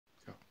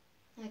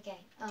Okay.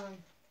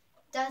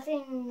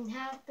 Nothing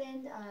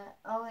happened.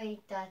 Always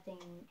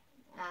nothing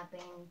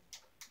happened.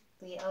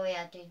 We always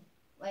have to,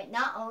 wait,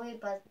 not always,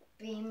 but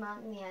 3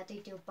 months we have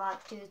to do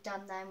part 2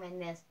 sometime when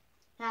this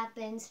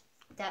happens.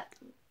 That,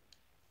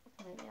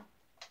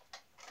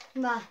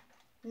 but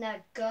now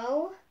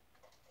go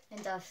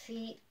and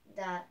defeat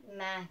that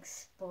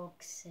Max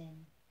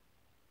Boxing.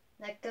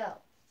 Let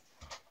go.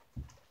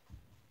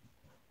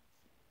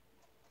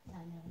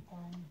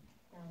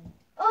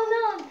 Oh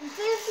no,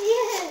 there's the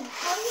end.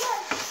 Oh yeah.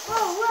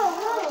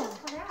 Whoa.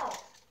 Come out.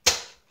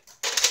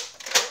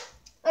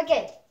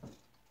 Okay,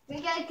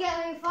 we gotta get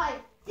her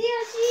fight.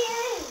 There she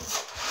is.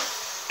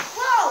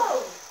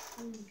 Whoa!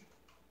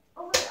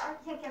 Oh wait, I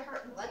can't get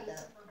hurt. What the? I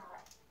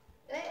forgot.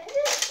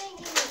 This thing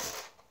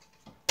is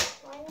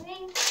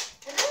fighting.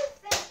 This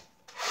thing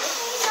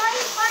not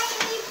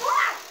fighting me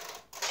back.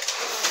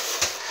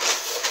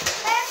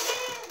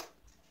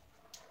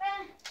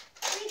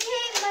 We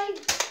can't,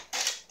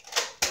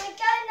 my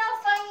guy not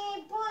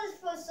finding bullets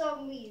for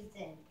some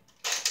reason.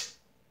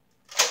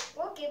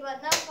 Okay,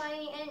 but not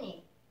finding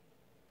any.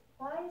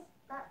 Why is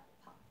that?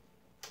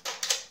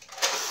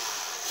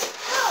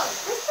 Oh,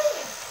 This thing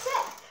is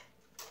sick.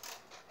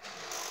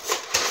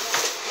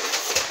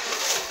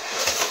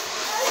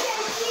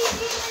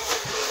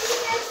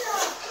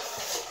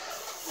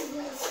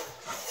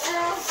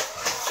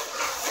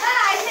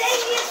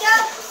 okay, see,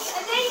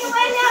 I think you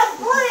went out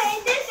bullet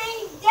and this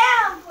thing's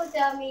down for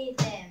some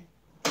reason.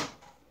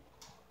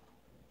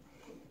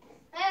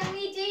 And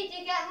we need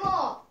to get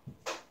more.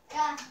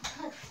 Yeah.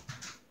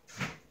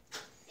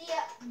 See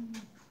ya. Do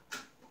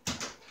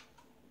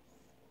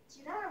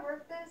you know how to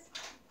work this?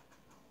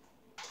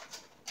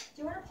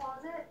 Do you want to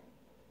pause it?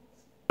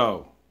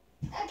 Go.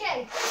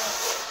 Okay.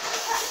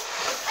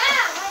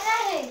 My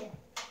leg.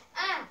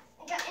 I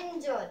got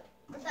injured.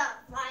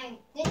 Without flying.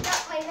 They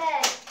got my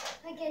leg.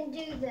 I can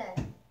do that.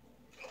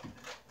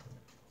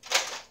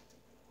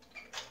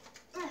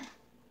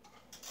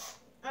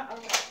 Uh-oh.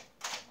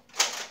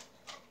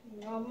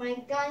 No, my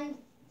gun.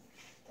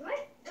 My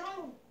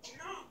gun.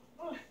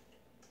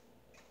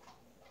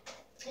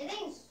 It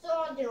ain't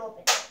so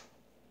open.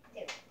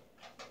 There.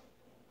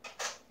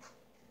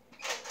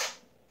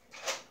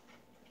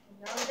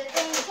 No, the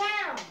thing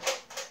down.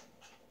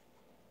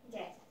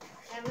 Okay,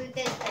 I moved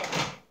this thing.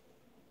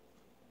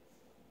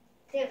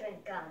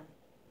 Different gun.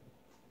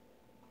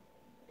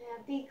 I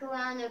peek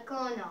around the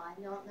corner. I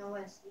don't know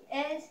where she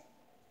is.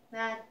 I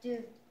have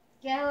to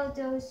go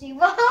to see. Oh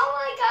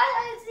my god,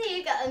 I see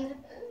a gun.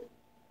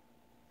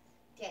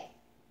 Okay,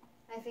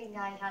 I think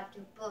I have to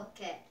book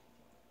it.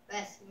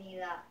 Wish me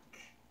luck.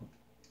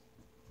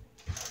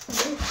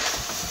 Who's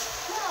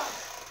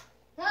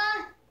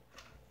that?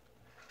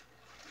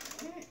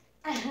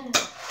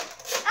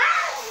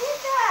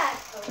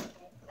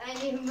 Okay, I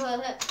need more.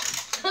 There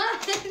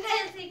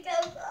he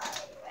goes.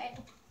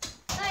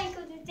 I'm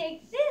going to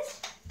take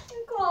this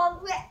and go all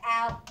the way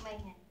out my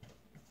hand.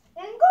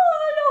 And go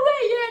all the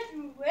way as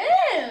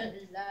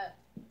well.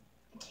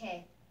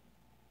 Okay.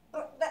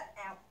 Put that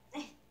out.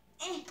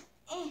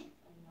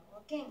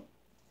 Okay.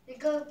 We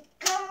go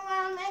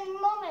around any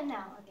moment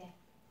now. Okay.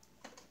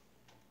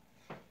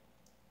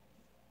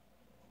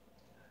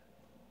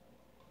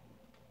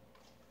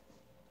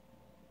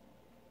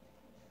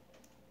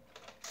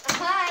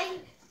 Hi.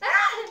 I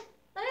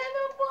have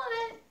no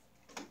bullet.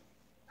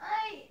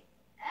 I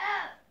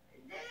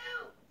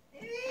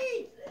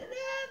need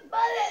the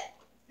bullet.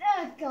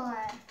 Oh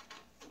god.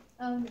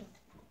 Oh no.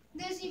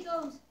 There she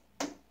goes.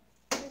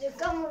 Just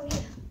come over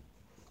here.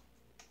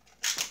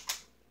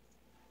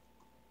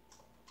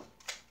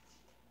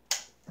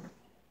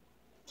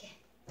 Okay.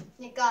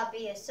 It gotta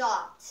be a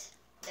shot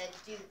to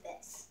do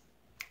this.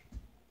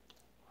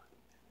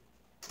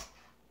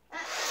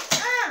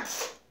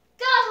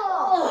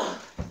 Double!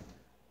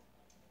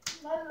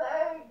 My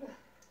leg.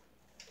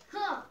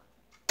 Huh.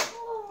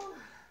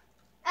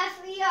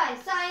 FBI,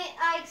 science,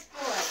 I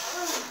explore.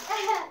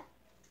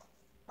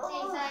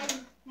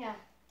 Yeah.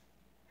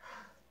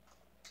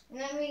 And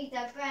then we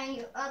to bring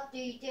you up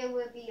to there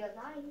will be a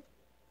light.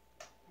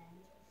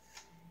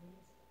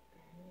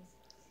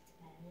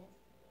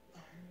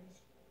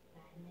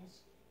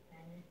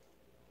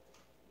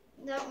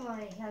 Don't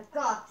worry, her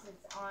cops is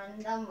on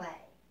the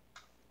way.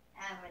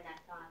 And we're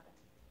not gonna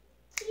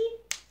keep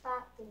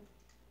talking.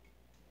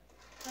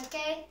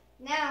 Okay,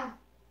 now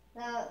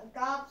the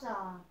cops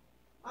are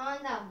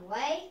on the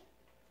way.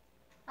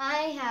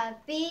 I have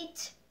made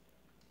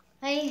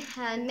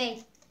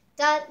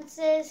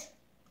dances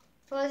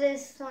for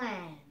this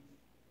plan.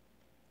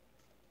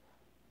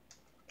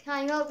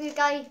 I hope you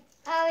guys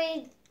have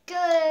a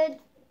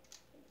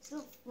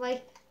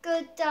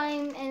good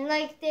time and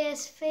like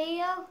this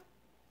video.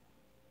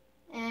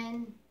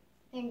 And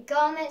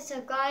comment,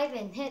 subscribe,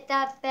 and hit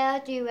that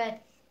bell to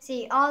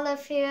see all the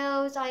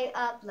videos I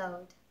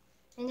upload.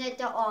 And hit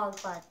the all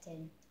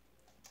button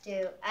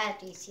to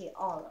actually see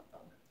all of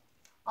them.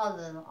 All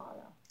of them.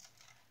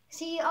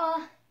 See you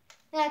all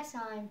next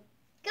time.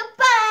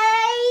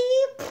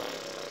 Goodbye!